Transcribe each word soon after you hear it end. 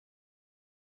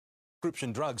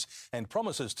prescription drugs and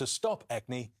promises to stop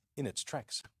acne in its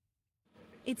tracks.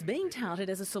 It's being touted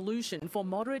as a solution for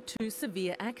moderate to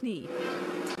severe acne.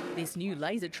 This new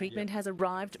laser treatment has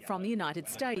arrived from the United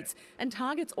States and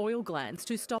targets oil glands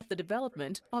to stop the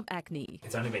development of acne.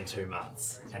 It's only been 2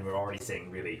 months and we're already seeing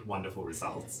really wonderful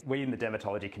results. We in the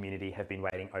dermatology community have been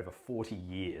waiting over 40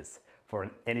 years for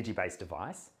an energy-based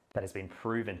device that has been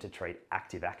proven to treat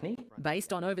active acne.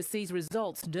 Based on overseas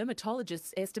results,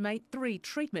 dermatologists estimate 3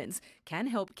 treatments can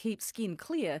help keep skin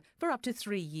clear for up to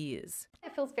 3 years.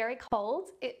 It feels very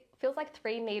cold. It feels like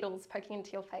 3 needles poking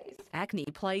into your face. Acne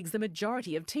plagues the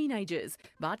majority of teenagers,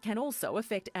 but can also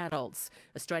affect adults.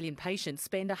 Australian patients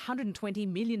spend $120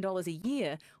 million a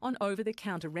year on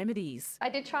over-the-counter remedies. I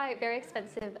did try very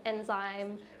expensive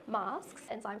enzyme masks,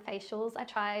 enzyme facials. I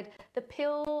tried the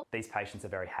pill. These patients are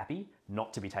very happy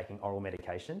not to be taking oral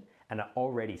medication and are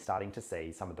already starting to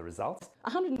see some of the results.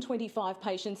 125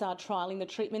 patients are trialling the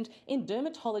treatment in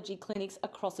dermatology clinics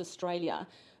across Australia.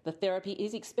 The therapy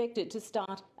is expected to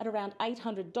start at around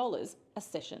 $800 a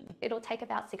session. It'll take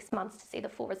about 6 months to see the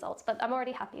full results, but I'm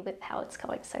already happy with how it's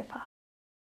going so far.